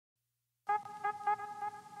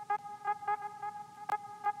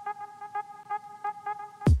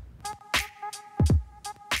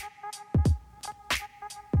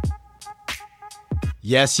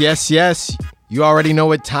Yes, yes, yes. You already know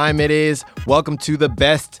what time it is. Welcome to the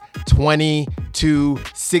best 20 to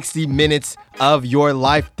 60 minutes of your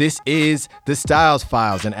life. This is the Styles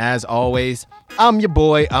Files. And as always, I'm your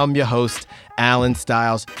boy, I'm your host, Alan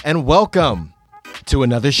Styles. And welcome to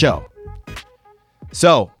another show.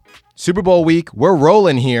 So, Super Bowl week, we're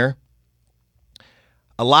rolling here.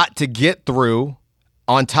 A lot to get through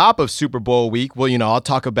on top of Super Bowl week. Well, I'll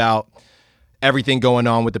talk about everything going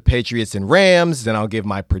on with the Patriots and Rams. Then I'll give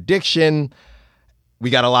my prediction.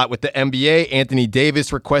 We got a lot with the NBA. Anthony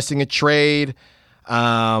Davis requesting a trade.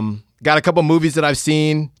 Got a couple movies that I've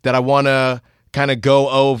seen that I want to kind of go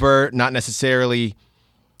over. Not necessarily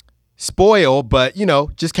spoil, but,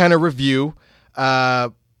 just kind of review.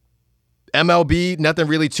 MLB, nothing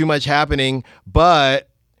really too much happening.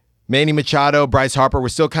 But Manny Machado, Bryce Harper, we're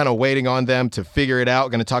still kind of waiting on them to figure it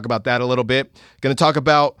out. Going to talk about that a little bit. Going to talk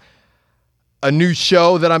about a new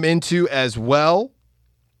show that I'm into as well.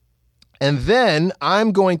 And then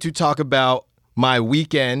I'm going to talk about my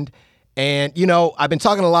weekend. And, I've been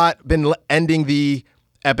talking a lot, been ending the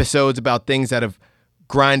episodes about things that have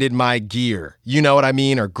grinded my gear. You know what I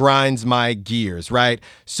mean? Or grinds my gears, right?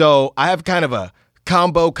 So I have kind of a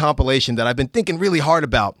combo compilation that I've been thinking really hard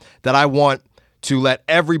about that I want to let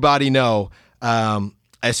everybody know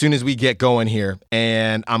as soon as we get going here.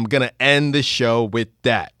 And I'm going to end the show with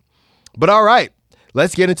that. But all right,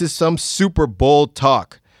 let's get into some Super Bowl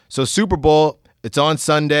talk. So Super Bowl, it's on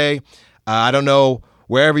Sunday. I don't know,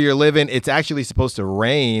 wherever you're living, it's actually supposed to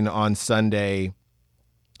rain on Sunday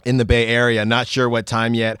in the Bay Area. Not sure what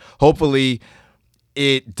time yet. Hopefully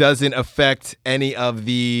it doesn't affect any of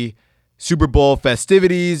the Super Bowl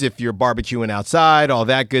festivities, if you're barbecuing outside, all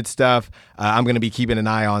that good stuff. I'm going to be keeping an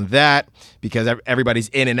eye on that because everybody's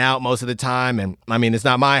in and out most of the time. And I mean, it's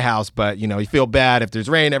not my house, but you feel bad if there's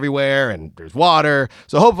rain everywhere and there's water.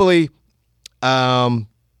 So hopefully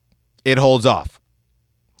it holds off.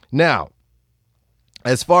 Now,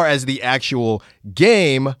 as far as the actual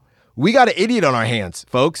game, we got an idiot on our hands,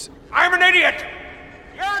 folks. I'm an idiot.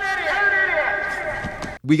 You're an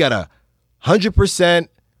idiot. We got 100%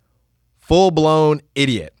 full-blown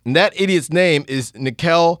idiot. And that idiot's name is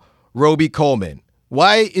Nickel Roby Coleman.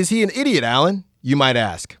 Why is he an idiot, Alan? You might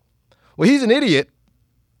ask. Well, he's an idiot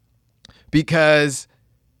because,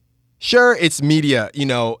 sure, it's media,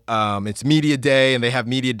 it's media day and they have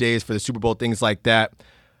media days for the Super Bowl, things like that.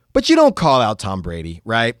 But you don't call out Tom Brady,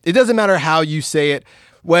 right? It doesn't matter how you say it.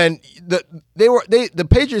 When the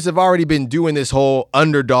Patriots have already been doing this whole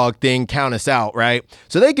underdog thing, count us out, right?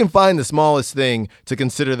 So they can find the smallest thing to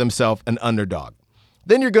consider themselves an underdog.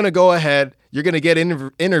 Then you're going to go ahead, you're going to get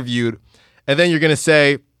interviewed, and then you're going to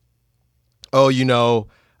say, oh,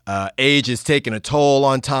 age is taking a toll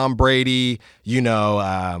on Tom Brady. He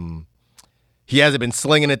hasn't been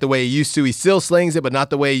slinging it the way he used to. He still slings it, but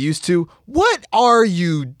not the way he used to. What are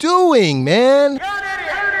you doing, man?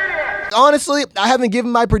 Honestly, I haven't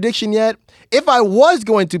given my prediction yet. If I was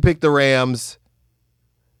going to pick the Rams,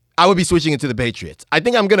 I would be switching it to the Patriots. I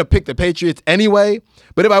think I'm going to pick the Patriots anyway,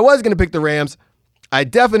 but if I was going to pick the Rams, I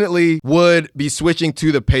definitely would be switching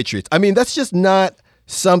to the Patriots. I mean, that's just not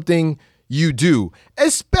something you do,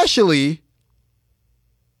 especially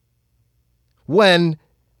when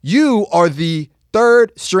you are the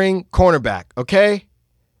third string cornerback, okay?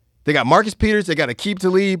 They got Marcus Peters, they got Aqib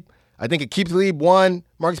Talib. I think Aqib Talib 1,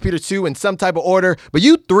 Marcus Peters 2 in some type of order, but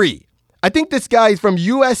you 3. I think this guy is from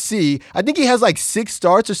USC. I think he has like 6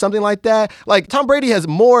 starts or something like that. Like Tom Brady has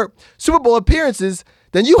more Super Bowl appearances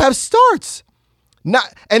than you have starts.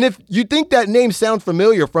 And if you think that name sounds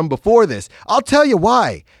familiar from before this, I'll tell you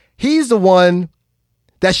why. He's the one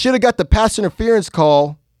that should have got the pass interference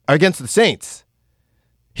call against the Saints.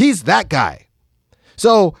 He's that guy.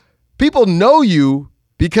 So people know you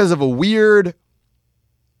because of a weird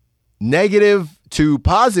negative to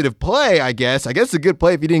positive play, I guess. I guess it's a good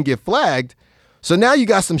play if you didn't get flagged. So now you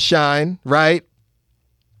got some shine, right?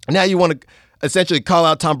 Now you want to essentially call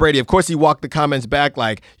out Tom Brady. Of course, he walked the comments back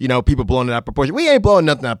like, people blowing it out of proportion. We ain't blowing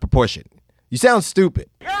nothing out of proportion. You sound stupid.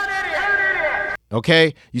 You're an idiot.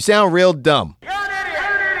 Okay? You sound real dumb. You're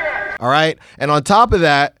an idiot. All right? And on top of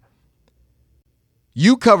that,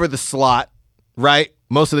 you cover the slot, right?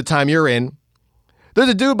 Most of the time you're in. There's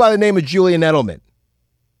a dude by the name of Julian Edelman.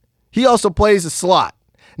 He also plays the slot.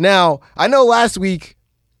 Now, I know last week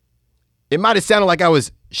it might have sounded like I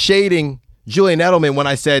was shading Julian Edelman when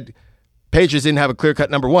I said Patriots didn't have a clear-cut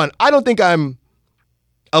number one. I don't think I'm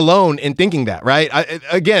alone in thinking that, right?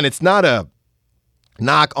 Again, it's not a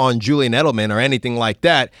knock on Julian Edelman or anything like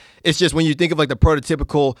that. It's just when you think of like the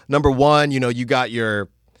prototypical number one, you got your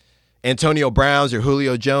Antonio Browns, your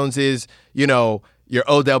Julio Joneses, your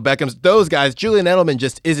Odell Beckhams, those guys. Julian Edelman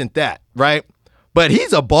just isn't that, right? But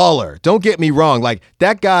he's a baller. Don't get me wrong. Like,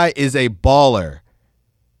 that guy is a baller.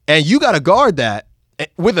 And you got to guard that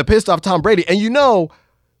with a pissed off Tom Brady. And you know,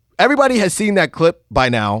 everybody has seen that clip by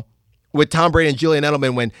now with Tom Brady and Julian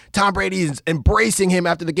Edelman when Tom Brady is embracing him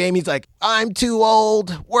after the game. He's like, I'm too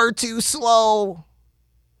old. We're too slow.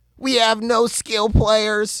 We have no skill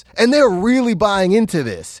players. And they're really buying into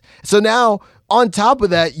this. So now, on top of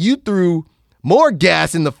that, you threw more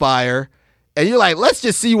gas in the fire. And you're like, let's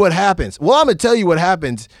just see what happens. Well, I'm going to tell you what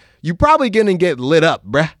happens. You're probably going to get lit up,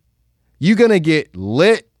 bruh. You're going to get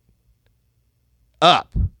lit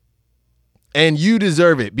up. And you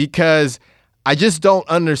deserve it, because I just don't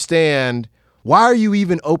understand, why are you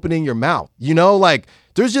even opening your mouth? You know, like,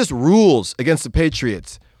 there's just rules against the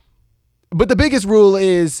Patriots. But the biggest rule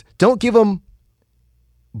is, don't give them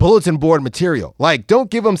bulletin board material. Like,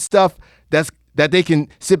 don't give them stuff that they can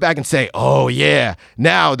sit back and say, oh yeah,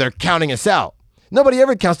 now they're counting us out. Nobody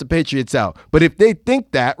ever counts the Patriots out. But if they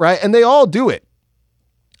think that, right, and they all do it.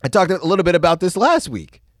 I talked a little bit about this last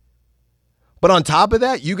week. But on top of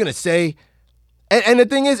that, you're going to say, and the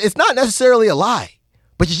thing is, it's not necessarily a lie,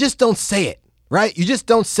 but you just don't say it, right? You just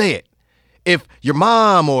don't say it. If your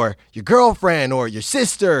mom or your girlfriend or your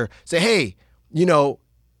sister say, hey, you know,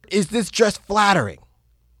 is this dress flattering?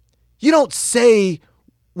 You don't say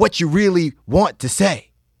what you really want to say,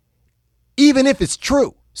 even if it's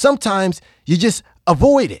true. Sometimes you just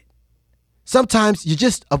avoid it. Sometimes you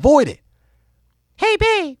just avoid it. Hey,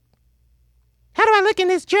 babe, how do I look in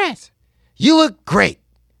this dress? You look great.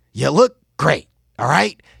 You look great. All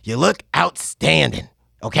right? You look outstanding.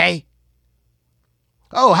 Okay?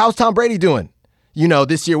 Oh, how's Tom Brady doing? You know,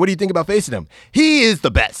 this year, what do you think about facing him? He is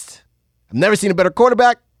the best. I've never seen a better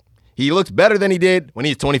quarterback. He looks better than he did when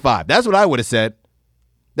he was 25. That's what I would have said.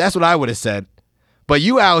 That's what I would have said. But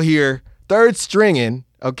you out here third stringing,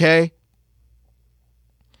 okay?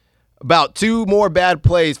 About 2 more bad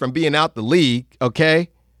plays from being out the league, okay?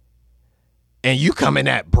 And you coming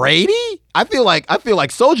at Brady? I feel like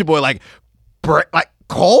Soulja Boy, like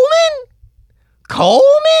Coleman?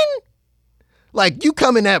 Like, you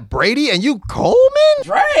coming at Brady and you Coleman?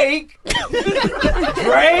 Drake?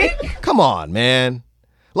 Drake? Come on, man.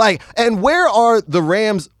 Like, and where are the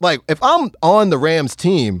Rams? Like, if I'm on the Rams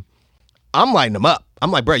team, I'm lighting them up.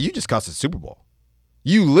 I'm like, bro, you just cost us a Super Bowl.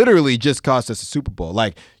 You literally just cost us a Super Bowl.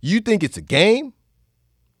 Like, you think it's a game?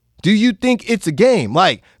 Do you think it's a game?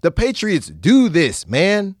 Like, the Patriots do this,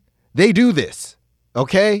 man. They do this,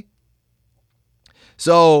 okay?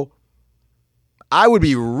 So, I would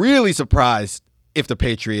be really surprised if the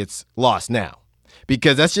Patriots lost now,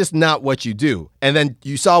 because that's just not what you do. And then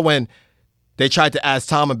you saw when they tried to ask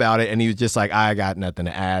Tom about it, and he was just like, I got nothing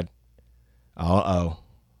to add. Uh-oh.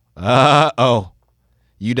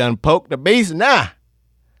 You done poked the beast now.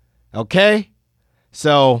 Okay?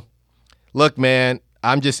 So, look, man,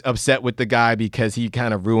 I'm just upset with the guy because he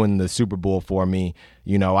kind of ruined the Super Bowl for me.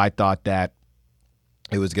 You know, I thought that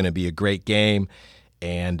it was going to be a great game,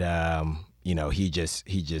 and you know, he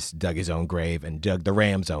just dug his own grave and dug the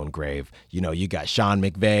Rams' own grave. You know, you got Sean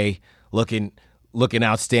McVay looking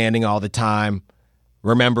outstanding all the time,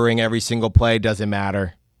 remembering every single play, doesn't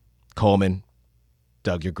matter. Coleman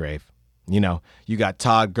dug your grave. You know, you got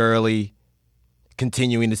Todd Gurley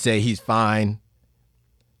continuing to say he's fine.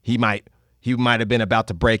 He might have been about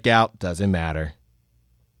to break out, doesn't matter.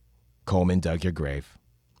 Coleman dug your grave.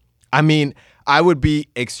 I mean, I would be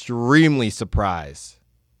extremely surprised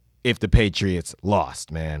if the Patriots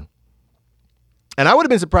lost, man. And I would have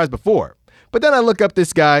been surprised before. But then I look up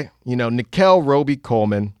this guy, you know, Nickel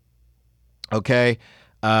Roby-Coleman. Okay.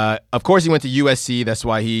 Of course, he went to USC. That's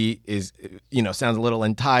why he is, you know, sounds a little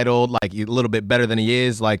entitled, like a little bit better than he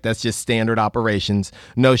is. Like, that's just standard operations.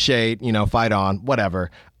 No shade, you know, fight on,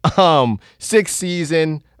 whatever. 6th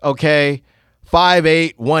season, okay.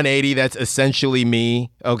 5'8", 180, that's essentially me,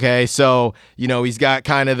 okay? So, you know, he's got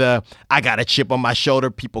kind of the, I got a chip on my shoulder,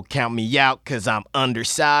 people count me out because I'm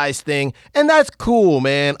undersized thing, and that's cool,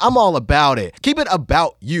 man. I'm all about it. Keep it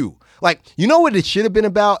about you. Like, you know what it should have been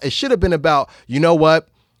about? It should have been about, you know what?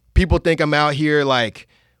 People think I'm out here like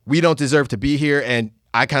we don't deserve to be here, and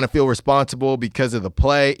I kind of feel responsible because of the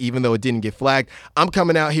play, even though it didn't get flagged. I'm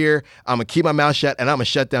coming out here, I'm going to keep my mouth shut, and I'm going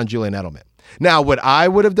to shut down Julian Edelman. Now, would I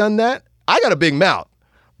would have done that? I got a big mouth,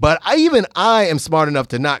 but I am smart enough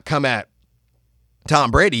to not come at Tom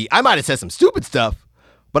Brady. I might have said some stupid stuff,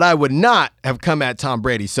 but I would not have come at Tom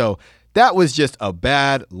Brady. So that was just a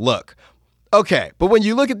bad look. Okay, but when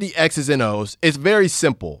you look at the X's and O's, it's very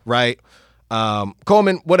simple, right?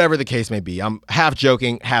 Coleman, whatever the case may be, I'm half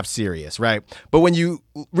joking, half serious, right? But when you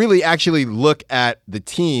really actually look at the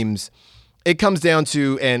teams it comes down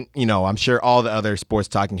to, and I'm sure all the other sports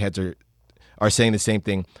talking heads are saying the same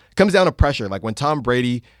thing. It comes down to pressure. Like when Tom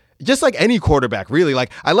Brady, just like any quarterback, really,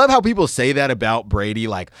 like I love how people say that about Brady.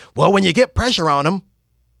 Like, well, when you get pressure on him,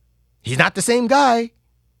 he's not the same guy.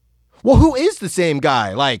 Well, who is the same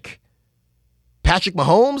guy? Like Patrick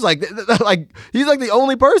Mahomes? Like he's like the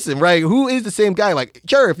only person, right? Who is the same guy? Like,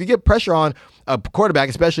 sure, if you get pressure on a quarterback,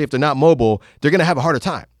 especially if they're not mobile, they're going to have a harder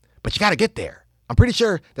time. But you got to get there. I'm pretty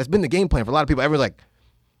sure that's been the game plan for a lot of people. Everyone's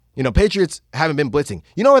like, Patriots haven't been blitzing.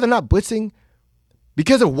 You know why they're not blitzing?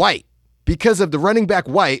 Because of White. Because of the running back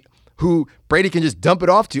White, who Brady can just dump it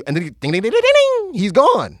off to, and then ding, ding, ding, ding, ding, ding, he's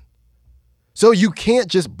gone. So you can't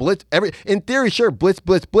just blitz in theory, sure, blitz.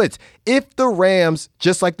 If the Rams,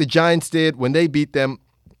 just like the Giants did when they beat them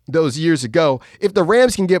those years ago, if the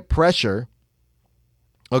Rams can get pressure,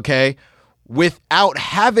 okay, without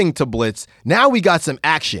having to blitz, now we got some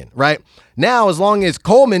action, right? Now, as long as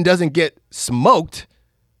Coleman doesn't get smoked,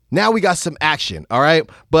 now we got some action, all right?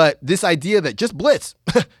 But this idea that just blitz,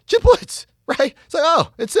 right? It's like,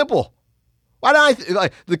 oh, it's simple. Why didn't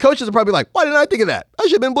like the coaches are probably like, why didn't I think of that? I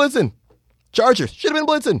should have been blitzing. Chargers should have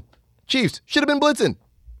been blitzing. Chiefs should have been blitzing.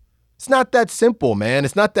 It's not that simple, man.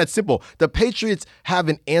 It's not that simple. The Patriots have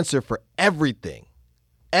an answer for everything.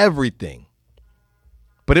 Everything.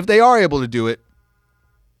 But if they are able to do it,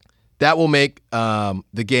 that will make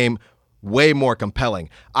the game way more compelling.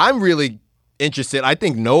 I'm really interested. I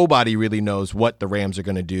think nobody really knows what the Rams are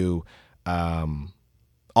going to do on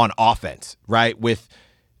offense, right? With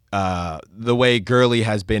the way Gurley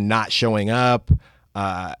has been not showing up,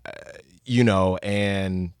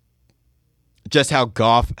 and just how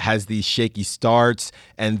Goff has these shaky starts,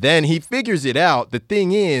 and then he figures it out. The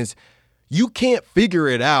thing is, you can't figure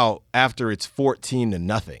it out after it's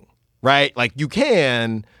 14-0, right? Like you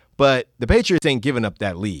can, but the Patriots ain't giving up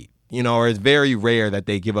that lead, or it's very rare that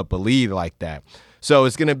they give up a lead like that. So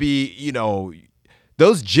it's going to be,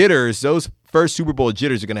 those jitters, those first Super Bowl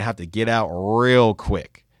jitters are going to have to get out real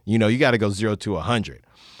quick. You got to go 0 to 100.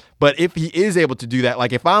 But if he is able to do that,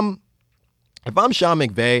 like if I'm Sean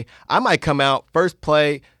McVay, I might come out first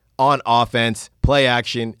play on offense, play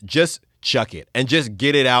action, just chuck it and just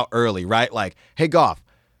get it out early, right? Like, hey, Goff,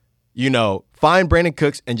 find Brandon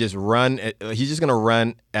Cooks and just run. He's just going to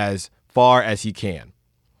run as far as he can.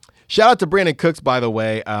 Shout out to Brandon Cooks, by the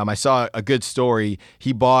way. I saw a good story.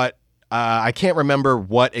 He bought, I can't remember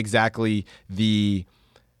what exactly the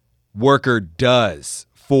worker does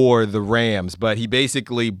for the Rams, but he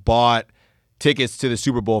basically bought tickets to the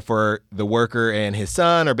Super Bowl for the worker and his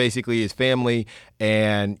son, or basically his family.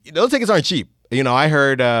 And those tickets aren't cheap. I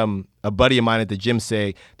heard a buddy of mine at the gym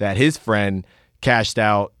say that his friend cashed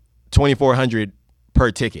out $2,400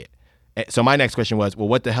 per ticket. So my next question was, well,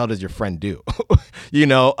 what the hell does your friend do?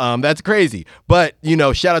 That's crazy. But,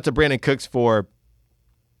 shout out to Brandon Cooks for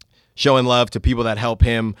showing love to people that help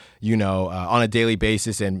him, on a daily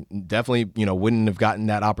basis, and definitely, wouldn't have gotten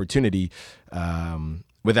that opportunity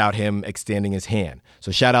without him extending his hand.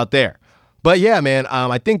 So shout out there. But yeah, man,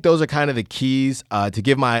 I think those are kind of the keys. To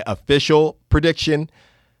give my official prediction,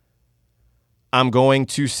 I'm going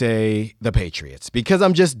to say the Patriots, because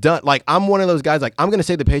I'm just done. Like, I'm one of those guys, like, I'm going to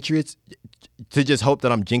say the Patriots to just hope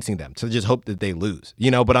that I'm jinxing them, to just hope that they lose,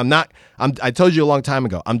 but I'm not. I told you a long time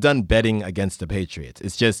ago, I'm done betting against the Patriots.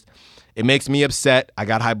 It's just, it makes me upset. I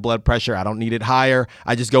got high blood pressure. I don't need it higher.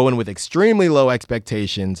 I just go in with extremely low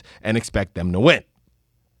expectations and expect them to win.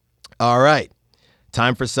 All right,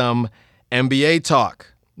 time for some NBA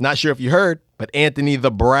talk. Not sure if you heard, but Anthony "the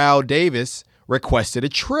Brow" Davis requested a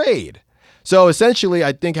trade. So essentially,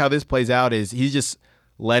 I think how this plays out is he's just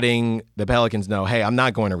letting the Pelicans know, hey, I'm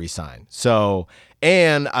not going to resign. So,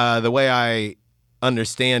 and the way I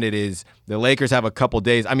understand it is the Lakers have a couple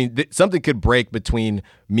days. I mean, something could break between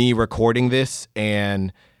me recording this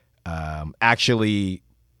and actually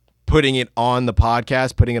putting it on the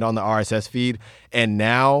podcast, putting it on the RSS feed, and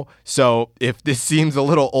now. So if this seems a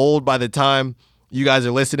little old by the time you guys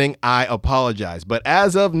are listening, I apologize. But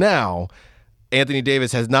as of now, Anthony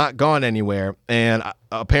Davis has not gone anywhere, and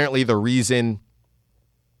apparently the reason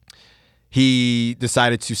he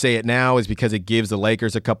decided to say it now is because it gives the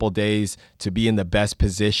Lakers a couple days to be in the best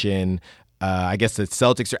position. I guess the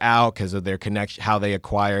Celtics are out because of their connection, how they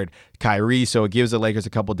acquired Kyrie. So it gives the Lakers a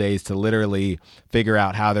couple days to literally figure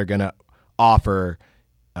out how they're going to offer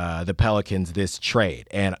the Pelicans this trade.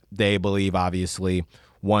 And they believe, obviously,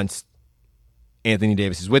 once Anthony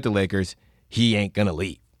Davis is with the Lakers, he ain't going to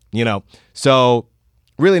leave. So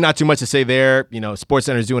really not too much to say there.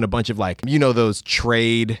 SportsCenter is doing a bunch of those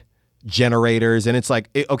trade generators, and it's like,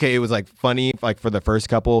 it was like funny like for the first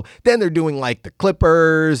couple. Then they're doing like the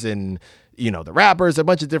Clippers and the rappers, a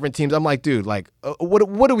bunch of different teams. I'm like, dude, like,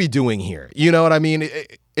 what are we doing here? You know what I mean?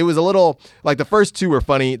 It was a little, like, the first two were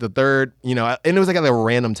funny. The third, and it was like at a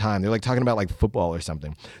random time. They're like talking about like football or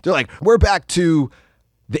something. They're like, we're back to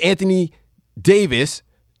the Anthony Davis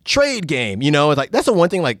trade game. It's like, that's the one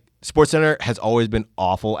thing like SportsCenter has always been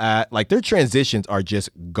awful at. Like, their transitions are just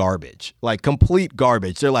garbage, like complete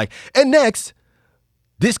garbage. They're like, and next,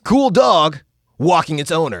 this cool dog walking its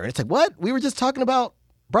owner. And it's like, what? We were just talking about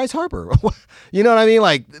Bryce Harper. You know what I mean?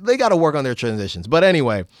 Like, they got to work on their transitions. But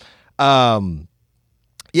anyway, so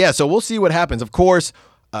we'll see what happens. Of course,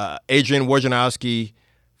 Adrian Wojnarowski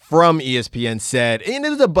from ESPN said, and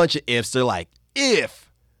there's a bunch of ifs. They're like,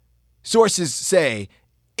 if sources say,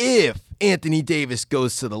 if Anthony Davis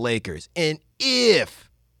goes to the Lakers, and if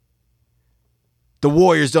the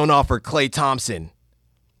Warriors don't offer Klay Thompson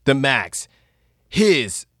the max,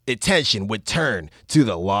 his attention would turn to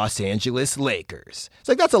the Los Angeles Lakers. It's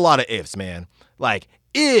like, that's a lot of ifs, man. Like,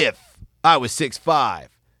 if I was 6'5",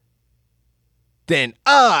 then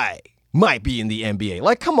I might be in the NBA.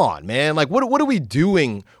 Like, come on, man. Like, what are we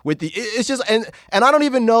doing with the? It's just, and I don't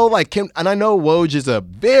even know, like, and I know Woj is a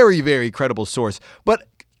very, very credible source, but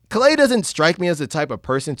Klay doesn't strike me as the type of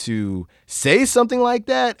person to say something like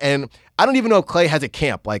that. And I don't even know if Klay has a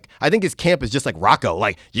camp. Like, I think his camp is just like Rocco.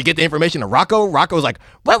 Like, you get the information to Rocco. Rocco's like,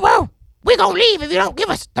 whoa, we're going to leave if you don't give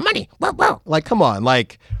us the money. Whoa. Like, come on.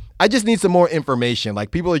 Like, I just need some more information.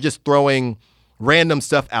 Like, people are just throwing random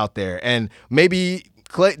stuff out there. And maybe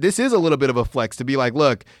Klay, this is a little bit of a flex to be like,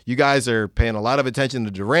 look, you guys are paying a lot of attention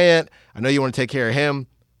to Durant. I know you want to take care of him,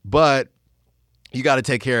 but you got to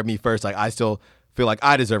take care of me first. Like, I still feel like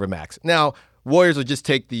I deserve a max. Now, Warriors will just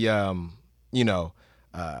take the,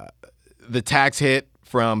 the tax hit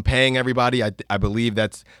from paying everybody. I believe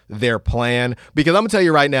that's their plan, because I'm going to tell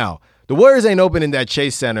you right now, the Warriors ain't opening that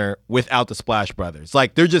Chase Center without the Splash Brothers.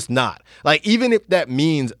 Like, they're just not. Like, even if that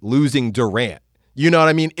means losing Durant, you know what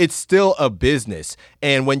I mean? It's still a business.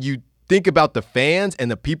 And when you think about the fans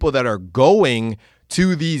and the people that are going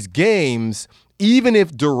to these games, even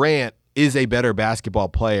if Durant is a better basketball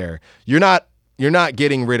player, you're not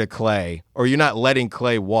getting rid of Klay, or you're not letting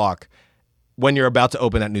Klay walk when you're about to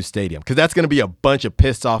open that new stadium, because that's going to be a bunch of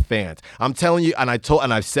pissed off fans. I'm telling you, and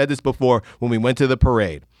I've said this before when we went to the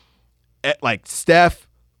parade, like Steph,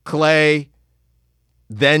 Klay,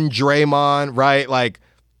 then Draymond, right? Like,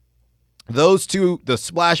 those two, the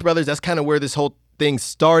Splash Brothers, that's kind of where this whole thing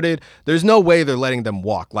started. There's no way they're letting them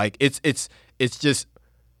walk. Like, it's just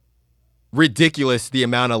ridiculous the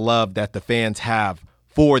amount of love that the fans have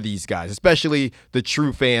for these guys, especially the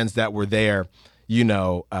true fans that were there,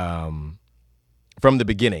 from the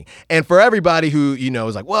beginning. And for everybody who,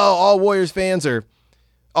 is like, well, all Warriors fans are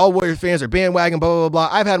bandwagon, blah, blah, blah, blah.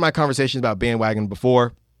 I've had my conversations about bandwagon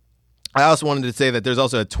before. I also wanted to say that there's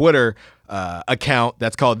also a Twitter account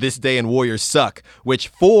that's called This Day in Warriors Suck, which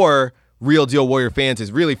for Real Deal Warrior fans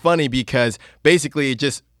is really funny, because basically it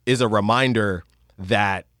just is a reminder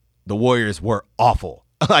that the Warriors were awful.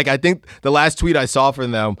 Like, I think the last tweet I saw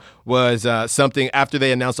from them was something after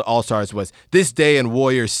they announced the All-Stars was, this day in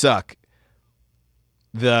Warriors suck.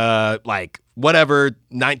 The, like, whatever,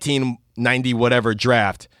 1990 whatever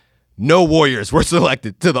draft, no Warriors were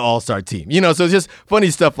selected to the All-Star team. So it's just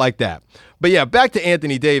funny stuff like that. But yeah, back to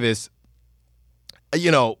Anthony Davis. I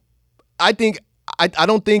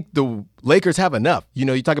don't think the Lakers have enough.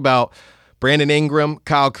 You talk about Brandon Ingram,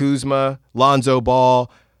 Kyle Kuzma, Lonzo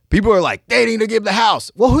Ball. People are like, they need to give the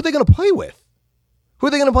house. Well, who are they going to play with?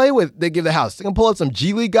 They give the house. They're going to pull up some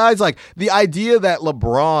G League guys. Like, the idea that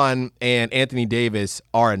LeBron and Anthony Davis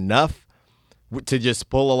are enough to just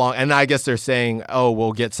pull along. And I guess they're saying, oh,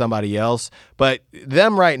 we'll get somebody else. But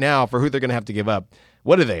them right now, for who they're going to have to give up,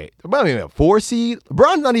 what are they? About a 4 seed?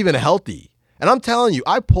 LeBron's not even healthy. And I'm telling you,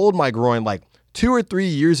 I pulled my groin like 2 or 3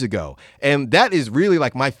 years ago. And that is really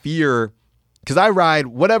like my fear, because I ride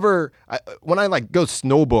whatever, when I like go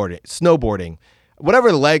snowboarding,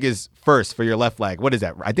 whatever leg is first for your left leg. What is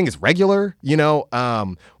that? I think it's regular,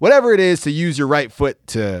 whatever it is to use your right foot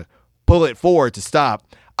to pull it forward to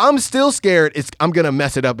stop. I'm still scared I'm going to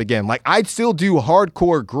mess it up again. Like, I still do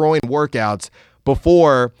hardcore groin workouts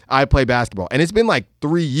before I play basketball. And it's been like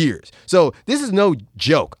 3 years. So this is no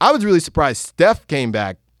joke. I was really surprised Steph came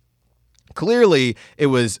back. Clearly, it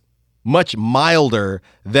was much milder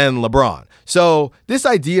than LeBron. So this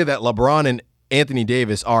idea that LeBron and Anthony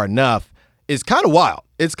Davis are enough is kind of wild.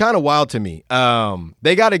 It's kind of wild to me.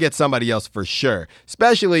 They got to get somebody else for sure,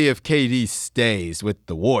 especially if KD stays with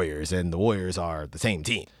the Warriors and the Warriors are the same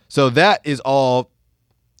team. So that is all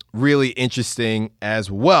really interesting as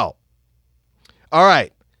well. All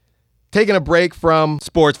right, taking a break from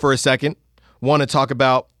sports for a second, want to talk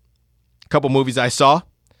about couple movies I saw.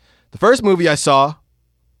 The first movie I saw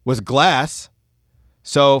was Glass.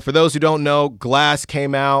 So for those who don't know, Glass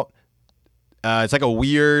came out. It's like a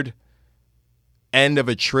weird end of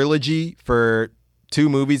a trilogy for two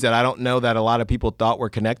movies that I don't know that a lot of people thought were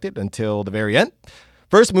connected until the very end.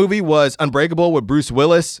 First movie was Unbreakable with Bruce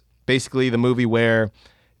Willis. Basically the movie where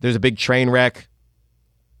there's a big train wreck.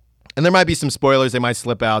 And there might be some spoilers. They might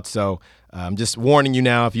slip out. So I'm just warning you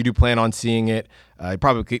now, if you do plan on seeing it,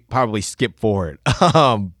 probably skip forward.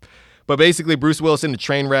 But basically Bruce Willis in the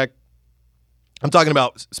train wreck. I'm talking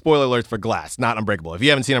about spoiler alerts for Glass, not Unbreakable. If you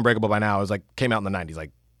haven't seen Unbreakable by now, it was like came out in the 90s.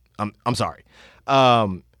 Like, I'm sorry.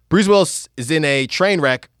 Bruce Willis is in a train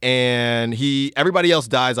wreck, and everybody else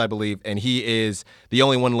dies, I believe, and he is the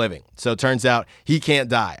only one living. So it turns out he can't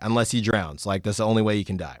die unless he drowns. Like, that's the only way he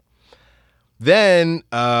can die. Then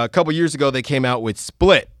a couple years ago, they came out with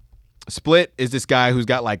Split. Split is this guy who's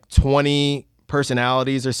got like 20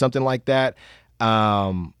 personalities or something like that.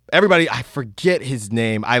 Everybody, I forget his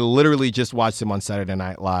name. I literally just watched him on Saturday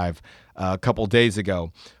Night Live a couple days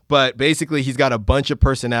ago. But basically, he's got a bunch of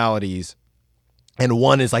personalities, and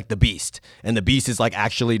one is like the Beast. And the Beast is like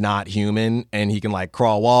actually not human, and he can like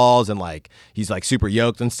crawl walls, and like he's like super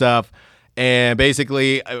yoked and stuff. And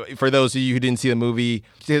basically, for those of you who didn't see the movie,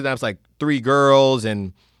 it's like 3 girls,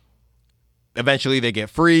 and eventually they get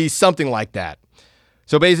free, something like that.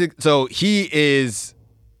 So he is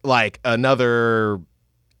like another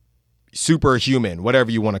superhuman,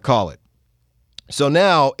 whatever you want to call it. So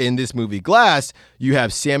now in this movie Glass, you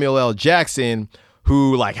have Samuel L. Jackson,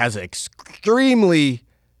 who like has an extremely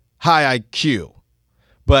high IQ,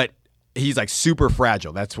 but he's like super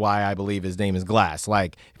fragile. That's why I believe his name is Glass.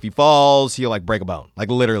 Like if he falls, he'll like break a bone. Like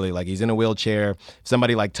literally, like he's in a wheelchair. If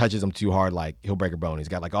somebody like touches him too hard, like he'll break a bone. He's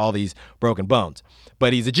got like all these broken bones,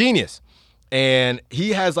 but he's a genius. And he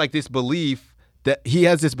has like this belief that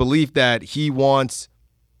he wants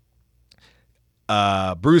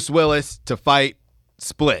Bruce Willis to fight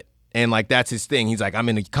Split. And like, that's his thing. He's like, I'm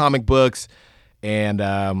in the comic books, and,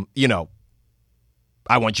 I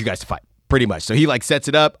want you guys to fight, pretty much. So he like sets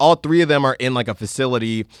it up. All 3 of them are in like a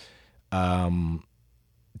facility to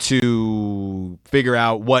figure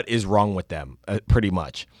out what is wrong with them, pretty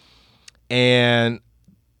much. And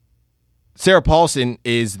Sarah Paulson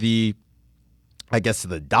is the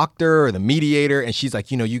doctor or the mediator. And she's like,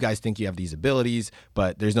 you guys think you have these abilities,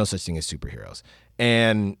 but there's no such thing as superheroes.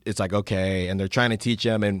 And it's like, okay. And they're trying to teach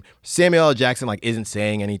him. And Samuel L. Jackson like isn't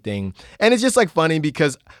saying anything. And it's just like funny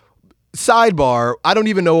because, sidebar, I don't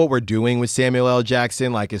even know what we're doing with Samuel L.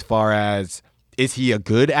 Jackson. Like as far as, is he a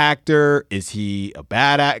good actor? Is he a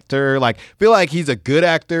bad actor? Like I feel like he's a good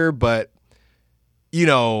actor, but he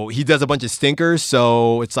does a bunch of stinkers.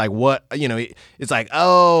 So it's like, what, it's like,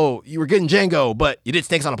 oh, you were good in Django, but you did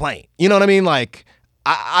Snakes on a Plane. You know what I mean? Like,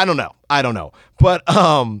 I don't know. But,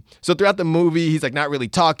 so throughout the movie, he's like not really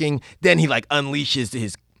talking. Then he like unleashes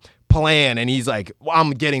his plan, and he's like, well,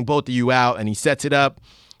 I'm getting both of you out, and he sets it up.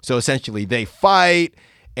 So essentially they fight,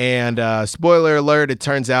 and, spoiler alert, it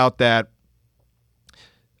turns out that,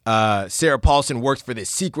 Sarah Paulson works for this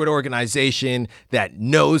secret organization that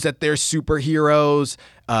knows that they're superheroes,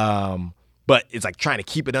 but it's like trying to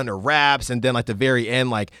keep it under wraps. And then like the very end,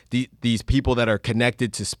 like these people that are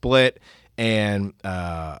connected to Split and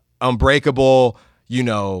Unbreakable,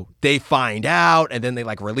 they find out, and then they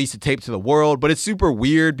like release the tape to the world. But it's super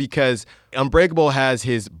weird because Unbreakable has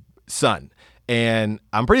his son, and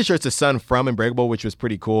I'm pretty sure it's a son from Unbreakable, which was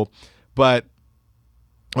pretty cool. But,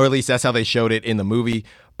 or at least that's how they showed it in the movie.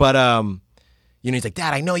 But, he's like,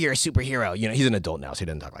 Dad, I know you're a superhero. He's an adult now, so he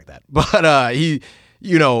doesn't talk like that. But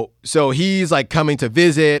so he's like coming to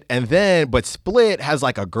visit, but Split has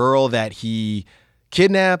like a girl that he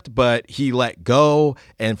kidnapped, but he let go.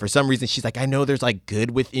 And for some reason, she's like, I know there's like good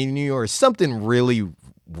within you, or something really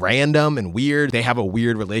random and weird. They have a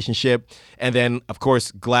weird relationship. And then, of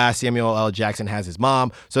course, Glass, Samuel L. Jackson has his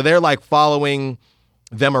mom. So they're like following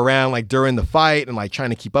them around like during the fight and like trying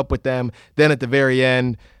to keep up with them. Then at the very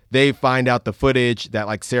end, they find out the footage that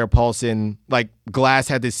like Sarah Paulson, like Glass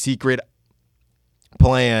had this secret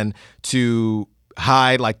plan to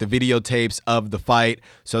hide like the videotapes of the fight.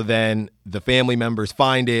 So then the family members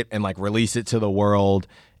find it and like release it to the world.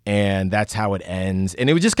 And that's how it ends. And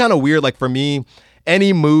it was just kind of weird. Like for me,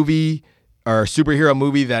 any movie or superhero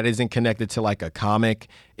movie that isn't connected to like a comic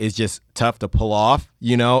is just tough to pull off,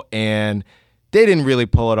 and they didn't really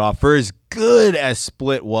pull it off. For as good as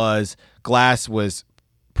Split was, Glass was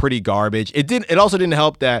pretty garbage. It also didn't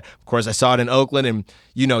help that, of course, I saw it in Oakland, and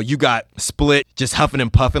you got Split just huffing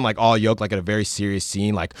and puffing like all yoked, like at a very serious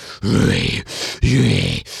scene, like, and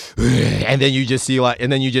then you just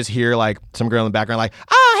hear like some girl in the background like,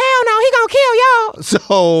 oh hell no, he gonna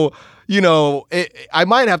So, I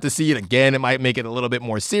might have to see it again. It might make it a little bit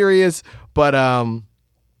more serious, but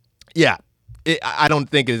yeah, I don't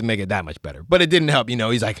think it'd make it that much better. But it didn't help.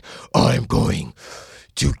 He's like, I'm going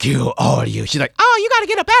to kill all of you. She's like, oh, you got to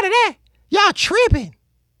get up out of there. Y'all tripping.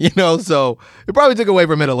 So it probably took away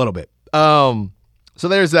from it a little bit. So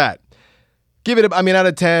there's that. Give it, out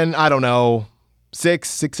of 10, I don't know,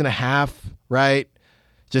 6.5, right?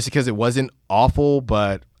 Just because it wasn't awful,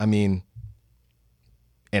 but we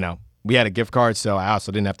had a gift card, so I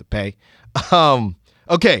also didn't have to pay.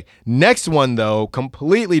 Okay, next one though,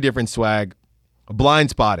 completely different swag,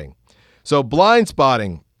 Blind Spotting. So Blind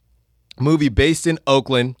Spotting, movie based in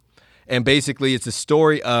Oakland, and basically it's a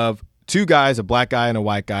story of two guys, a black guy and a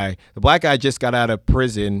white guy. The black guy just got out of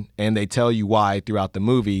prison, and they tell you why throughout the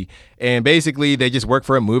movie. And basically they just work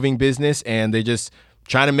for a moving business, and they just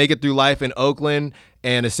trying to make it through life in Oakland.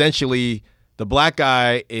 And essentially the black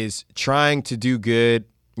guy is trying to do good,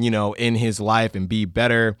 in his life and be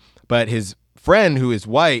better. But his friend, who is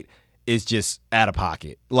white, is just out of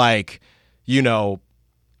pocket. Like,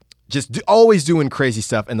 always doing crazy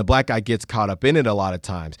stuff, and the black guy gets caught up in it a lot of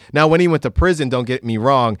times. Now, when he went to prison, don't get me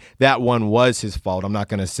wrong, that one was his fault. I'm not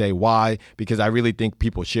going to say why, because I really think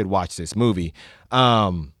people should watch this movie.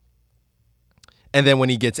 And then when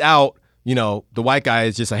he gets out, the white guy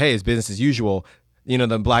is just like, hey, it's business as usual.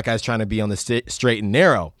 The black guy's trying to be on the straight and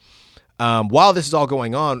narrow. While this is all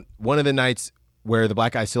going on, one of the nights where the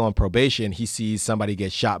black guy's still on probation, he sees somebody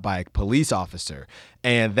get shot by a police officer.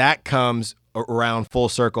 And that comes around full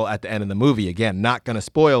circle at the end of the movie. Again, not going to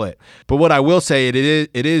spoil it. But what I will say, it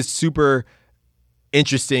is super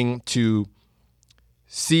interesting to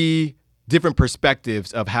see different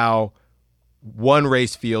perspectives of how one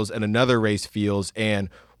race feels and another race feels, and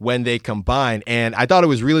when they combine. And I thought it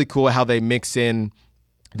was really cool how they mix in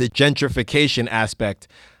the gentrification aspect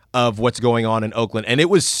of what's going on in Oakland. And it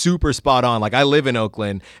was super spot on. Like, I live in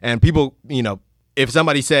Oakland, and people, if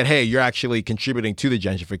somebody said, hey, you're actually contributing to the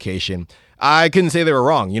gentrification, I couldn't say they were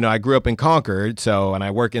wrong. I grew up in Concord, and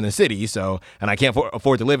I work in the city, and I can't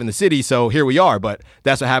afford to live in the city, so here we are. But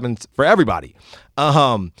that's what happens for everybody.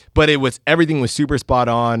 But everything was super spot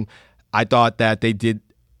on. I thought that they did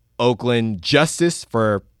Oakland justice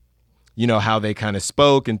for, how they kind of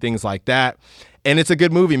spoke and things like that. And it's a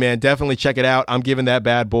good movie, man. Definitely check it out. I'm giving that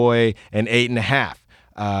bad boy an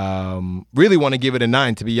 8.5. Really want to give it a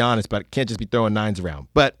 9, to be honest, but can't just be throwing 9s around.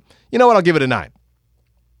 But you know what? I'll give it a 9.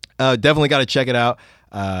 Definitely got to check it out.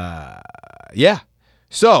 Yeah.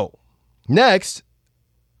 So next,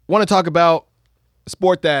 want to talk about a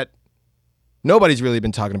sport that nobody's really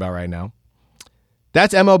been talking about right now.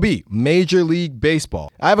 That's MLB, Major League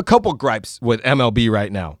Baseball. I have a couple gripes with MLB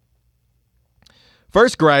right now.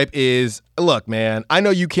 First gripe is, look, man, I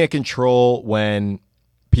know you can't control when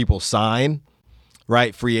people sign,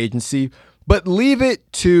 right? Free agency, but leave it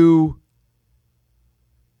to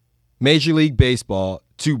Major League Baseball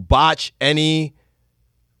to botch any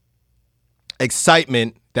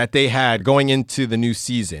excitement that they had going into the new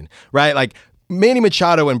season, right? Like, Manny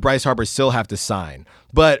Machado and Bryce Harper still have to sign,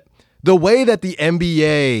 but the way that the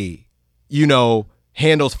NBA,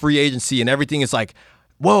 handles free agency and everything is like,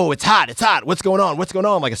 whoa, it's hot. What's going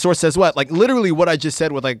on? Like, a source says what? Like, literally what I just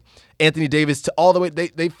said with, like, Anthony Davis to all the way,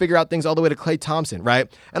 they figure out things all the way to Klay Thompson, right?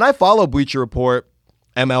 And I follow Bleacher Report,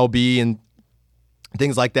 MLB, and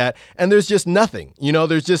things like that. And there's just nothing,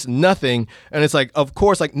 there's just nothing. And it's like, of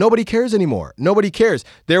course, like, nobody cares anymore. Nobody cares.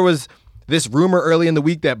 There was this rumor early in the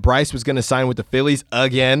week that Bryce was going to sign with the Phillies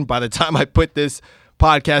again. By the time I put this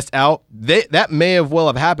podcast out, that may have well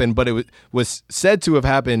have happened, but it was said to have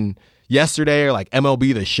happened yesterday, or like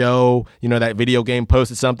MLB The Show, that video game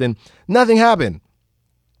posted something. Nothing happened.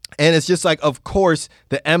 And it's just like, of course,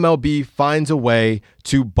 the MLB finds a way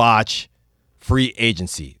to botch free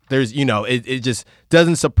agency. There's, it just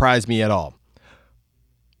doesn't surprise me at all.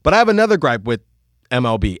 But I have another gripe with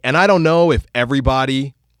MLB, and I don't know if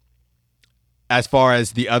everybody, as far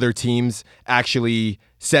as the other teams, actually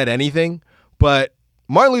said anything, but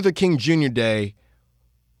Martin Luther King Jr. Day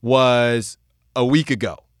was a week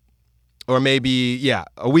ago. Or maybe,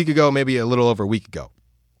 a week ago, maybe a little over a week ago.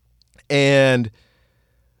 And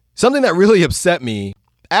something that really upset me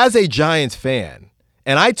as a Giants fan,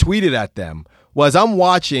 and I tweeted at them, was I'm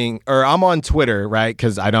on Twitter, right?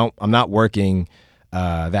 Because I'm not working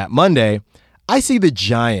that Monday. I see the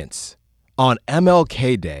Giants on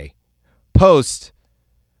MLK Day post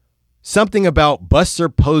something about Buster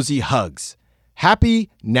Posey hugs. Happy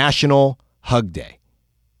National Hug Day.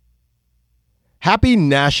 Happy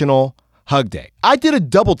National Hug Day. I did a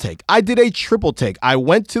double take. I did a triple take. I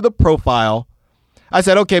went to the profile. I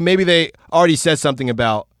said, okay, maybe they already said something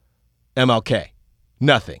about MLK.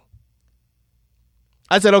 Nothing.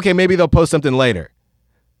 I said, okay, maybe they'll post something later.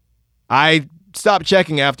 I stopped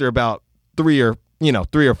checking after about 3 or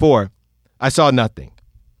 4. I saw nothing.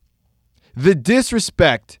 The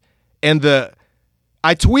disrespect and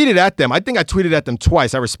I tweeted at them. I think I tweeted at them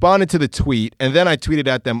twice. I responded to the tweet, and then I tweeted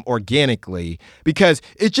at them organically because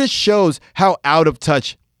it just shows how out of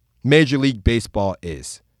touch Major League Baseball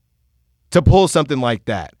is to pull something like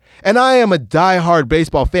that. And I am a diehard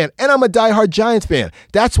baseball fan, and I'm a diehard Giants fan.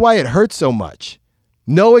 That's why it hurts so much.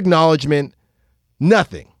 No acknowledgement,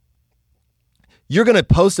 nothing. You're going to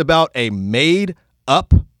post about a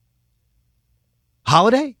made-up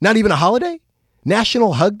holiday? Not even a holiday?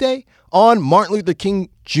 National Hug Day? On Martin Luther King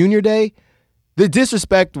Jr. Day? The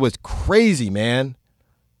disrespect was crazy, man.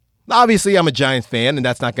 Obviously, I'm a Giants fan, and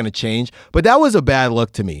that's not going to change, but that was a bad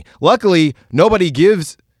look to me. Luckily, nobody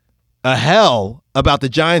gives a hell about the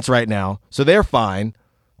Giants right now, so they're fine.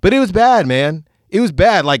 But it was bad, man. It was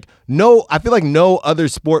bad. I feel like no other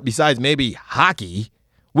sport besides maybe hockey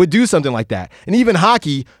would do something like that. And even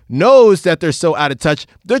hockey knows that they're so out of touch,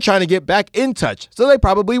 they're trying to get back in touch, so they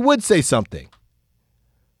probably would say something.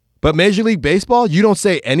 But Major League Baseball, you don't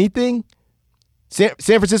say anything? San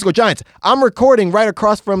Francisco Giants, I'm recording right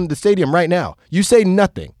across from the stadium right now. You say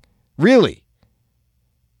nothing. Really?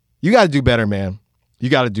 You got to do better, man. You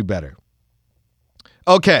got to do better.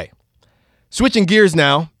 Okay. Switching gears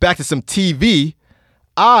now, back to some TV.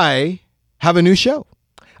 I have a new show.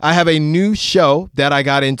 I have a new show that I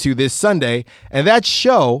got into this Sunday, and that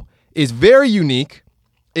show is very unique.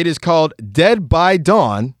 It is called Dead by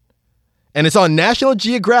Dawn, and it's on National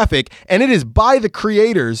Geographic, and it is by the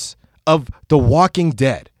creators of The Walking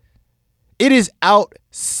Dead. It is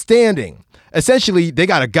outstanding. Essentially, they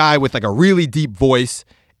got a guy with like a really deep voice,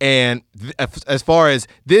 and as far as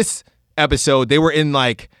this episode, they were in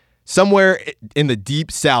like somewhere in the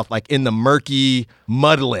deep south, like in the murky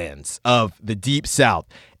mudlands of the deep south.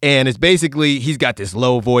 And it's basically, he's got this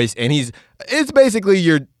low voice, and it's basically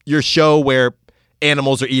your show where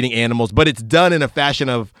animals are eating animals, but it's done in a fashion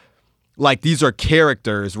of like, these are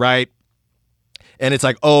characters, right? And it's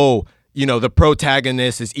like, oh, the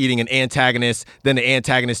protagonist is eating an antagonist. Then the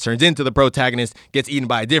antagonist turns into the protagonist, gets eaten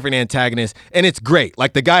by a different antagonist. And it's great.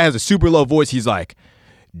 Like, the guy has a super low voice. He's like,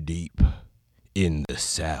 deep in the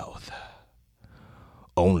South,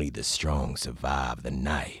 only the strong survive the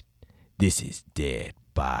night. This is Dead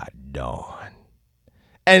by Dawn.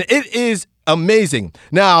 And it is amazing.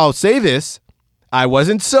 Now, I'll say this. I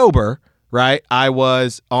wasn't sober, right? I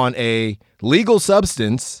was on a legal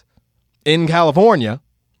substance in California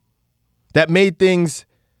that made things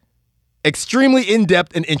extremely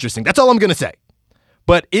in-depth and interesting. That's all I'm going to say.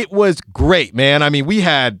 But it was great, man. I mean, we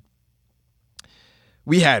had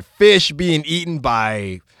fish being eaten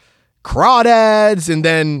by crawdads, and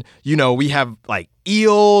then, we have like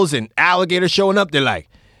eels and alligators showing up. They're like,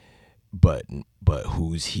 but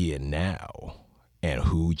who's here now? And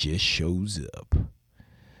who just shows up?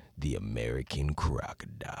 The American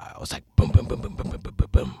crocodile. It's like boom, boom, boom, boom, boom, boom, boom, boom,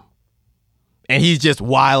 boom. And he's just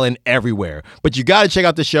wilding everywhere. But you got to check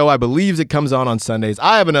out the show. I believe it comes on Sundays.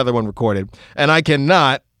 I have another one recorded, and I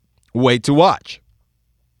cannot wait to watch.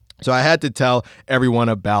 So I had to tell everyone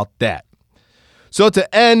about that. So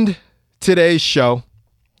to end today's show,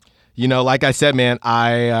 like I said, man,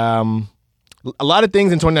 a lot of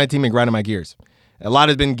things in 2019 been grinding my gears. A lot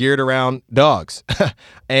has been geared around dogs,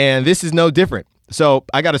 and this is no different. So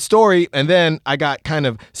I got a story, and then I got kind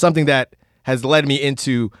of something that has led me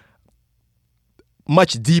into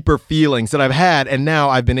much deeper feelings that I've had, and now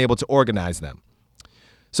I've been able to organize them.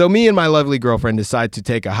 So me and my lovely girlfriend decide to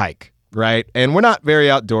take a hike, right? And we're not very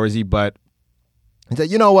outdoorsy, but I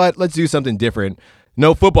said, you know what? Let's do something different.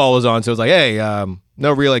 No football was on, so I was like, hey,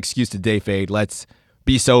 no real excuse to day fade. Let's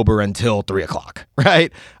be sober until 3:00,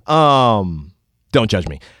 right? Don't judge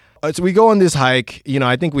me. So we go on this hike.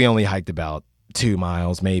 I think we only hiked about 2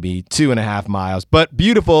 miles, maybe 2.5 miles, but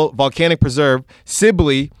beautiful volcanic preserve,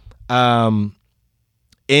 Sibley, in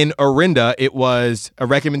Orinda. It was a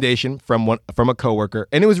recommendation from a coworker,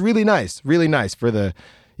 and it was really nice for the,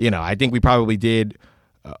 I think we probably did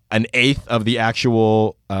an eighth of the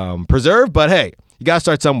actual preserve, but hey, you got to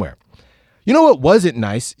start somewhere. You know what wasn't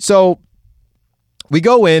nice? So we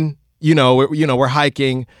go in, we're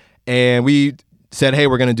hiking, and we said, hey,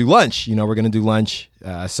 we're going to do lunch. We're going to do lunch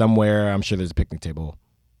somewhere. I'm sure there's a picnic table,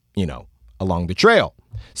 along the trail.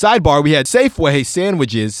 Sidebar, we had Safeway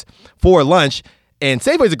sandwiches for lunch, and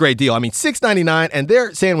Safeway's a great deal. I mean, $6.99, and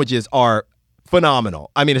their sandwiches are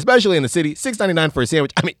phenomenal. I mean, especially in the city, $6.99 for a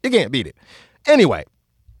sandwich. I mean, you can't beat it. Anyway,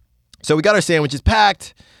 so we got our sandwiches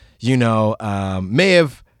packed, may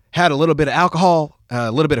have had a little bit of alcohol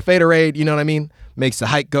a little bit of Faderade, you know what I mean? Makes the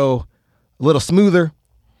hike go a little smoother.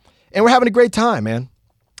 And we're having a great time, man.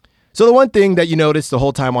 So the one thing that you notice the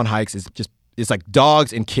whole time on hikes is it's like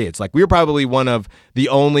dogs and kids. Like we were probably one of the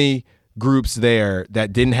only groups there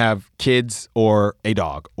that didn't have kids or a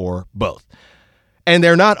dog or both. And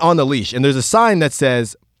they're not on the leash. And there's a sign that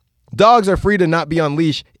says dogs are free to not be on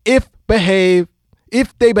leash if they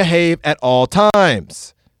behave at all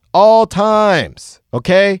times. All times.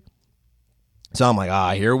 Okay? So I'm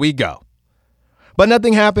like, here we go. But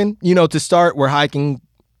nothing happened. To start, we're hiking,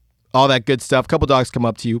 all that good stuff. A couple dogs come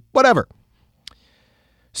up to you, whatever.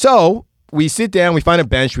 So we sit down, we find a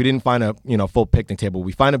bench. We didn't find a full picnic table.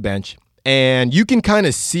 We find a bench, and you can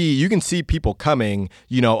see people coming,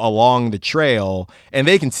 along the trail, and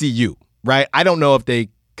they can see you, right? I don't know if they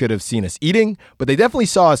could have seen us eating, but they definitely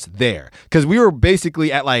saw us there because we were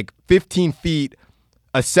basically at like 15 feet,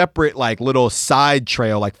 a separate like little side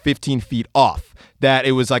trail, like 15 feet off. That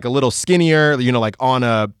it was like a little skinnier, like on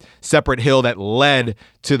a separate hill that led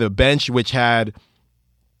to the bench, which had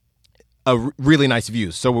a really nice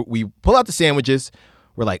view. So we pull out the sandwiches.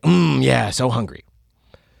 We're like, yeah, so hungry.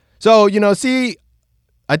 So,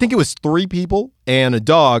 I think it was 3 people and a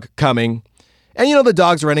dog coming. And, the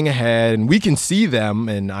dog's running ahead and we can see them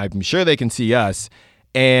and I'm sure they can see us.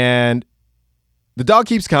 And the dog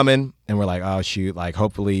keeps coming and we're like, oh, shoot, like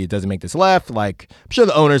hopefully it doesn't make this left. Like I'm sure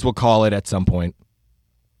the owners will call it at some point.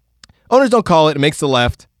 Owners don't call it. It makes the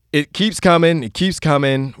left. It keeps coming. It keeps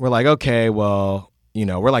coming. We're like, okay, well,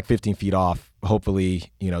 we're like 15 feet off.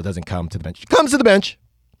 Hopefully, it doesn't come to the bench. Comes to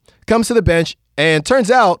the bench. And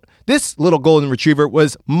turns out this little golden retriever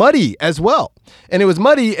was muddy as well. And it was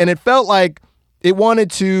muddy and it felt like it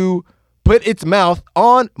wanted to put its mouth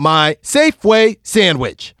on my Safeway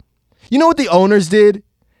sandwich. You know what the owners did?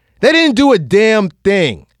 They didn't do a damn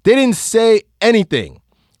thing. They didn't say anything.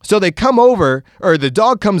 So they come over, or the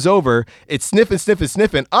dog comes over, it's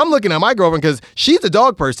sniffing. I'm looking at my girlfriend because she's a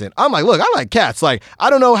dog person. I'm like, look, I like cats. Like, I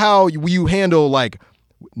don't know how you handle like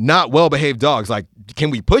not well-behaved dogs. Like, can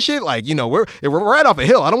we push it? Like, we're right off a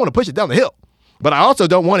hill. I don't want to push it down the hill. But I also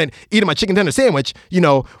don't want it eating my chicken tender sandwich,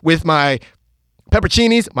 with my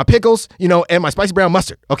pepperoncinis, my pickles, and my spicy brown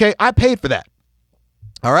mustard. Okay? I paid for that.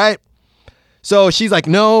 All right? So she's like,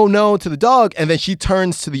 no to the dog. And then she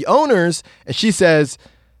turns to the owners and she says,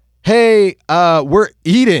 hey, we're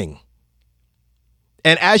eating.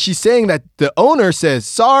 And as she's saying that, the owner says,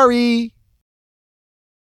 sorry.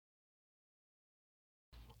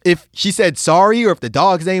 If she said sorry, or if the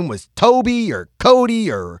dog's name was Toby or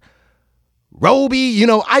Cody or Roby,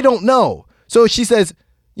 I don't know. So she says,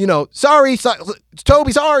 sorry,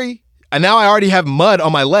 Toby, sorry. And now I already have mud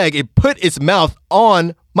on my leg. It put its mouth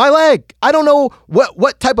on my leg. I don't know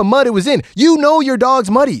what type of mud it was in. Your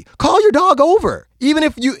dog's muddy. Call your dog over. Even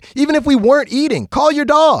if we weren't eating, call your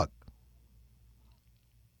dog.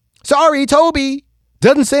 Sorry, Toby.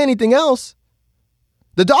 Doesn't say anything else.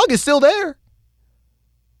 The dog is still there.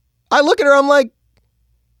 I look at her, I'm like,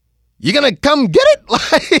 you gonna come get it?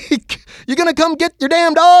 Like, you gonna come get your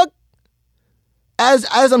damn dog? As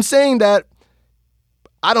I'm saying that,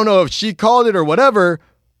 I don't know if she called it or whatever,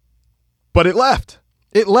 but it left.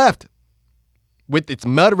 It left with its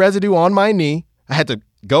mud residue on my knee. I had to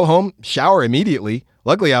go home, shower immediately.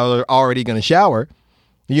 Luckily, I was already going to shower,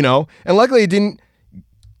 and luckily it didn't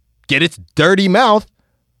get its dirty mouth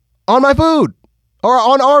on my food or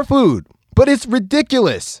on our food. But it's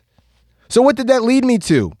ridiculous. So what did that lead me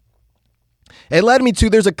to? It led me to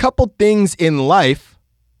there's a couple things in life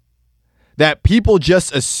that people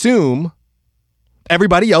just assume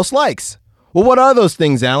everybody else likes. Well, what are those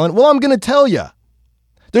things, Alan? Well, I'm going to tell you.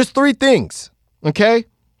 There's 3 things, okay?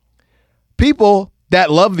 People that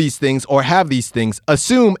love these things or have these things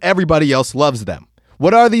assume everybody else loves them.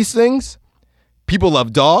 What are these things? People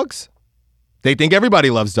love dogs. They think everybody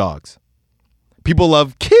loves dogs. People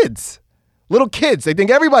love kids. Little kids. They think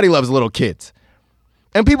everybody loves little kids.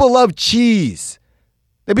 And people love cheese.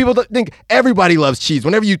 People think everybody loves cheese.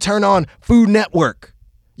 Whenever you turn on Food Network,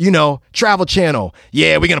 Travel Channel.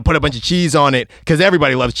 Yeah, we're going to put a bunch of cheese on it because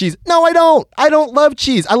everybody loves cheese. No, I don't. I don't love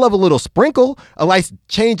cheese. I love a little sprinkle, a nice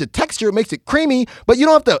change of texture. It makes it creamy, but you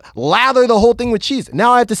don't have to lather the whole thing with cheese.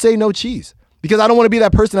 Now I have to say no cheese because I don't want to be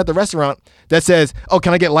that person at the restaurant that says, oh,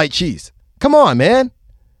 can I get light cheese? Come on, man.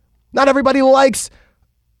 Not everybody likes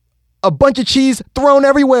a bunch of cheese thrown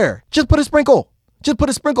everywhere. Just put a sprinkle.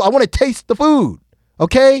 I want to taste the food.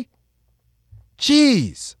 Okay?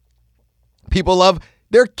 Cheese. People love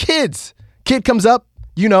their kids. Kid comes up,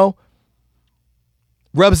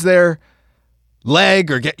 rubs their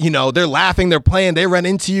leg or they're laughing, they're playing, they run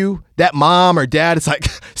into you. That mom or dad is like,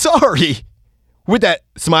 sorry, with that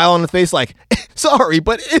smile on the face, like, Sorry,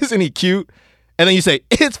 but isn't he cute? And then you say,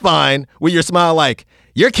 it's fine, with your smile like,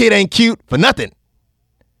 your kid ain't cute for nothing.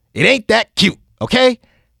 It ain't that cute, okay?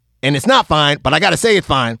 And it's not fine, but I gotta say it's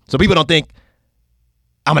fine so people don't think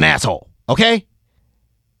I'm an asshole, okay?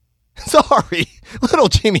 Sorry, little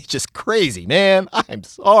Jimmy's just crazy, man. I'm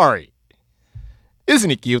sorry. Isn't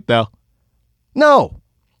he cute, though? No.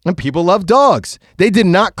 And people love dogs. They did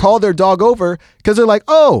not call their dog over because they're like,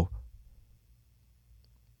 oh,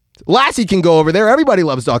 Lassie can go over there. Everybody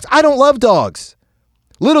loves dogs. I don't love dogs.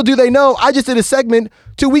 Little do they know, I just did a segment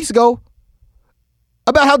 2 weeks ago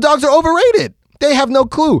about how dogs are overrated. They have no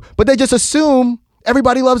clue, but they just assume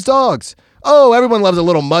everybody loves dogs. Oh, everyone loves a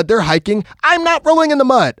little mud. They're hiking. I'm not rolling in the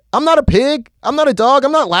mud. I'm not a pig. I'm not a dog.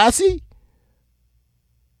 I'm not Lassie.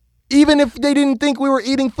 Even if they didn't think we were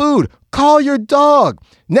eating food, call your dog.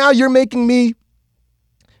 Now you're making me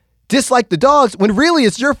dislike the dogs when really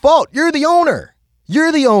it's your fault. You're the owner.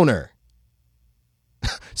 You're the owner.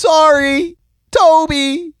 Sorry,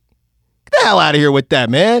 Toby. Get the hell out of here with that,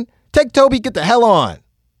 man. Take Toby, get the hell on.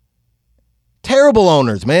 Terrible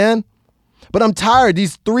owners, man. But I'm tired.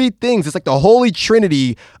 These three things, it's like the holy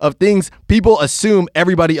trinity of things people assume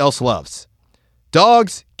everybody else loves.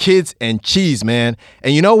 Dogs, kids, and cheese, man.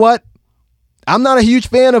 And you know what? I'm not a huge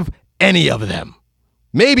fan of any of them.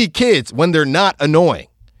 Maybe kids when they're not annoying.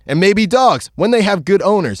 And maybe dogs when they have good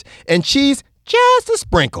owners. And cheese, just a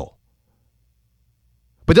sprinkle.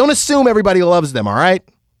 But don't assume everybody loves them, all right?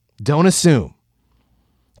 Don't assume.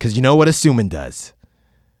 Because you know what assuming does?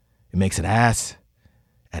 It makes an ass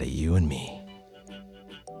out of you and me.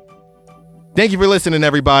 Thank you for listening,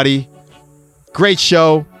 everybody. Great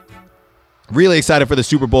show. Really excited for the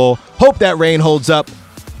Super Bowl. Hope that rain holds up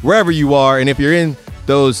wherever you are. And if you're in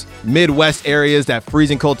those Midwest areas, that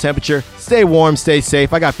freezing cold temperature, stay warm, stay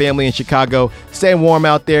safe. I got family in Chicago. Stay warm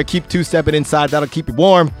out there. Keep two-stepping inside. That'll keep you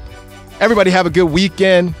warm. Everybody have a good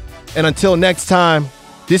weekend. And until next time,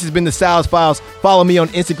 this has been the Styles Files. Follow me on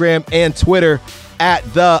Instagram and Twitter at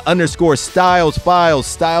 _Styles Files,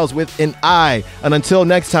 Styles with an I. And until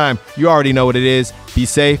next time, you already know what it is. Be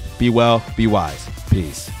safe, be well, be wise.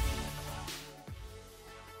 Peace.